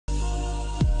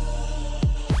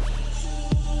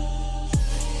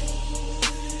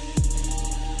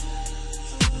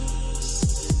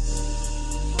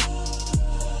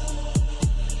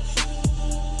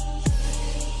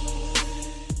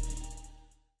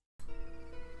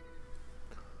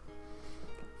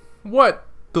What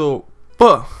the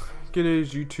fuck? It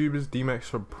is YouTube, it's DMAX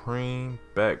Supreme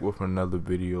back with another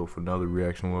video for another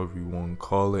reaction, whatever you want to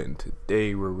call it. And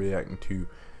today we're reacting to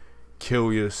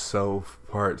Kill Yourself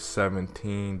Part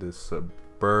 17, the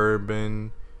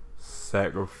Suburban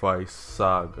Sacrifice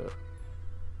Saga.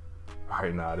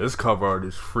 Alright, nah, this cover art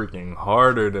is freaking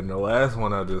harder than the last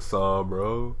one I just saw,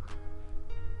 bro.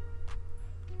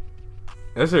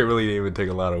 That shit really didn't even take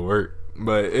a lot of work,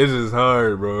 but it's just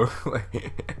hard, bro.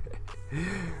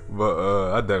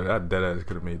 But I dead ass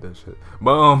could have made that shit.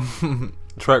 But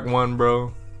track 1,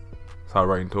 bro. That's how I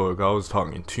right into it. 'Cause I was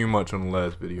talking too much on the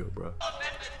last video, bro.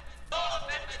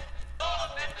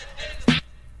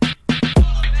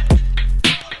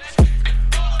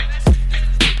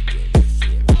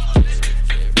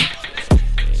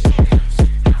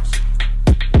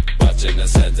 Watching the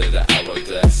sands of the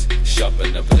hourglass,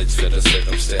 sharpen the blades for the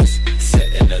circumstance.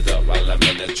 Sit in the dark while I'm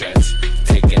in a trance.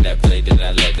 Taking that blade and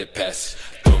I let it pass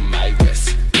through my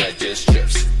wrist. Blood just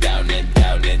drips down and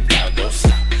down and down, don't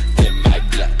stop. Then my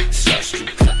blood starts to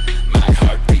clot. My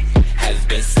heartbeat has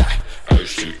been stopped.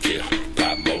 Urge to kill,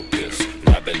 pop more pills,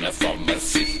 robbing a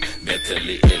pharmacy.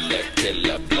 Mentally ill, a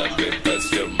killer, blood rivers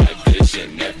fill my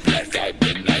vision. That black eye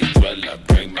midnight dweller,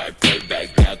 bring my prey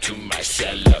back down to my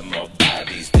cellar. More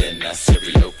bodies than a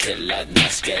serial killer,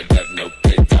 not scared of no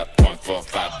pit. I point for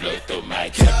 5 blow through my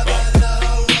cap.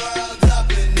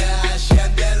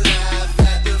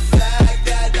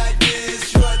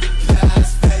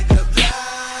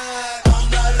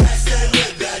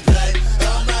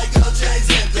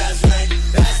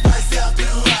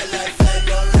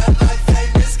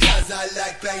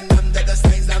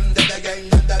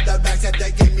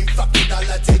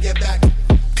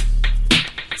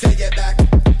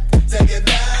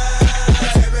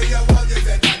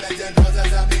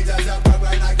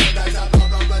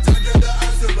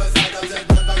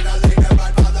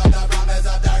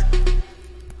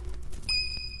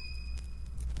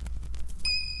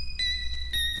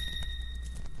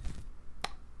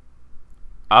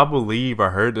 I believe I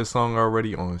heard this song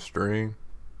already on stream.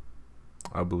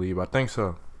 I think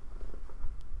so.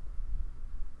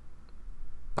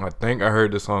 I think I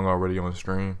heard this song already on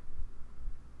stream.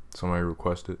 Somebody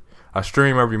requested. I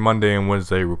stream every Monday and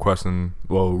Wednesday reacting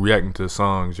to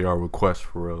songs y'all request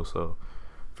for real. So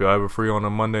if y'all ever free on a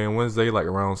Monday and Wednesday, like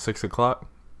around 6 o'clock,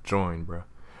 join, bro.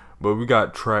 But we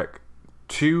got track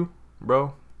 2,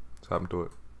 bro. Let's hop into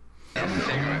it.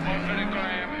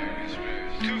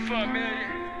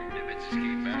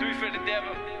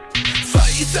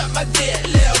 Suck my dick,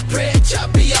 little bitch. I'll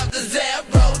be up the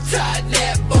zero. Tight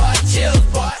net, boy. Chills,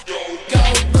 boy. Go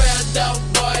real, dope,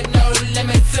 boy. No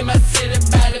limits in my city.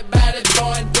 Bad it,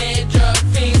 born dead. Drug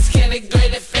fiends can't agree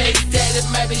to face dead. It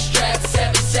might be strapped.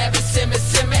 7-7,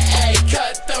 simmer, ayy.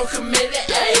 Cutthroat committed,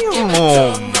 ayy. Give it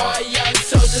to him, boy. Young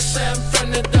soldier, slim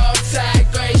from the dark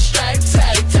side. Gray stripes,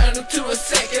 ayy. Turn him to a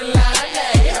second line,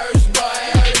 ayy. Hurts,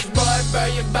 boy.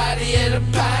 Burn your body in a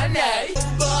pine, ayy.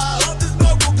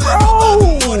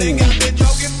 They got me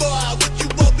joking, boy. What you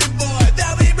hoping, boy?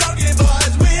 That we broken,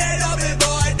 boys. We ain't open,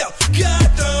 boy. No. Got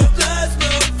the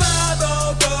plasma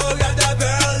 504. Got that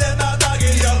barrel in my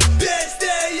pocket, yo. Bitch,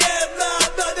 stay in my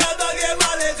motherfucking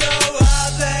wallet, yo. I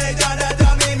play down that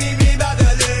dummy, me, by the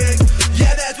leg.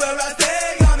 Yeah, that's where I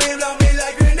stay. Got me, blow me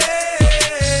like grenades.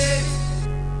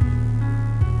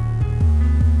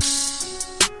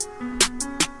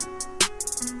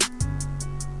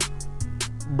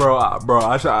 Bro,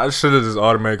 I should have just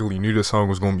automatically knew this song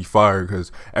was gonna be fire,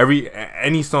 because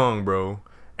any song, bro,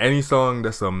 any song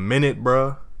that's a minute,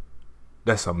 bro,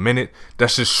 that's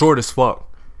just short as fuck,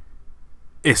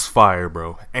 it's fire,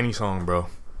 bro. Any song, bro,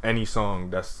 any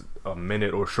song that's a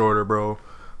minute or shorter, bro,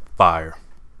 fire,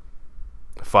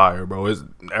 bro. It's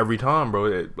every time,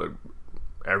 bro.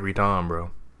 Every time,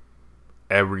 bro.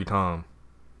 Every time.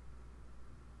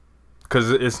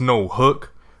 Cause it's no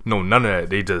hook, no none of that.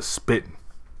 They just spitting.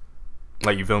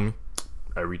 Like, you feel me?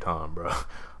 Every time, bro.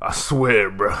 I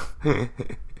swear, bro.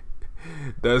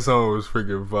 That song was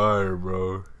freaking fire,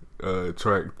 bro.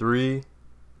 Track 3.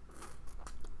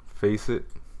 Face It.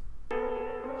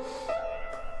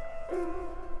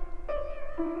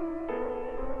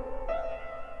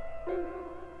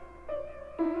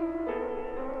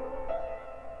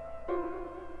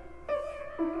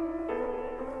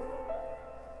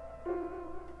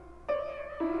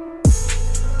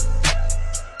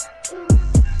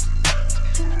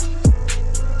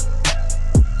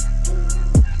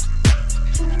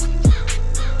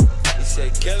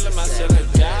 Kill him, I should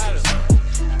have got him.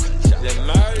 The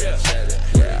murder.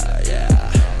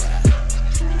 Yeah.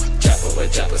 Chopper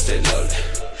with chopper, stay loaded.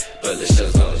 Bullet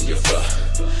shells on your foot.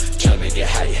 Tryna get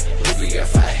high, we got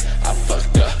fight. I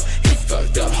fucked up, he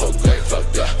fucked up, whole grade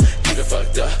fucked up. You done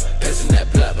fucked up, passing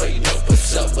that blood, but you know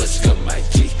what's up, what's good, my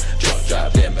G. Drunk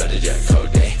driving, better than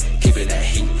codeine. Keeping that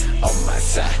heat on my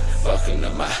side. Welcome to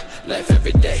my life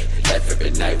every day, life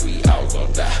every night. We all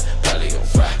gon' die, probably gon'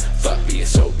 fry. Fuck being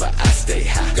sober, I stay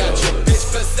high. Got your bitch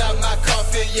beside my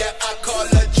coffin, yeah, I call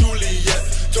her Juliet.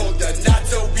 Told her not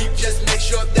to weep, just make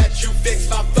sure that you fix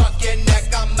my fucking neck.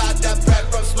 I'm out that breath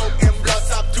from smoking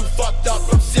blunts, I'm too fucked up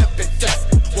from sipping tech.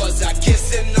 Was I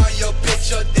kissing on your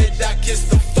picture? Did I kiss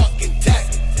the fucking tech?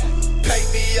 Paint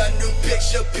me a new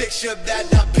picture, picture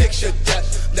that I pictured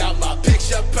death. Now my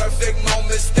picture perfect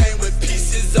moment stained with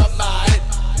pieces of my head.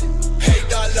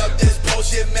 Hate I love this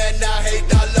bullshit, man, I hate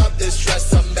I love this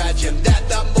stress. Imagine that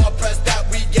the more pressed that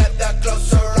we get, the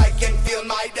closer I can feel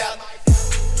my death.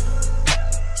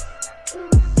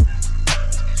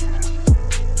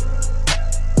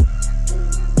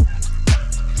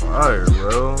 Fire,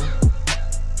 bro.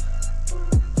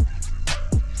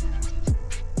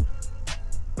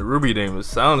 The Ruby didn't even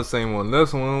sound the same on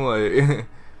this one. Like,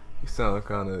 he sounded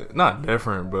kind of not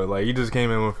different, but like he just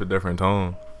came in with a different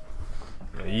tone.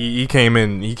 He came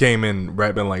in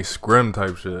rapping like scrim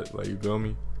type shit. Like, you feel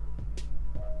me?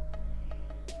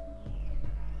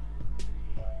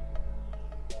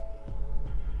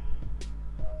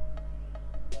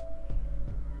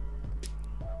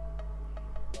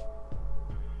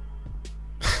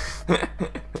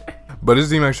 But it's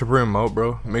DMAX Suburban out,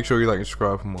 bro. Make sure you like and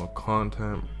subscribe for more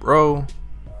content, bro.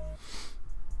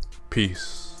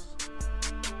 Peace.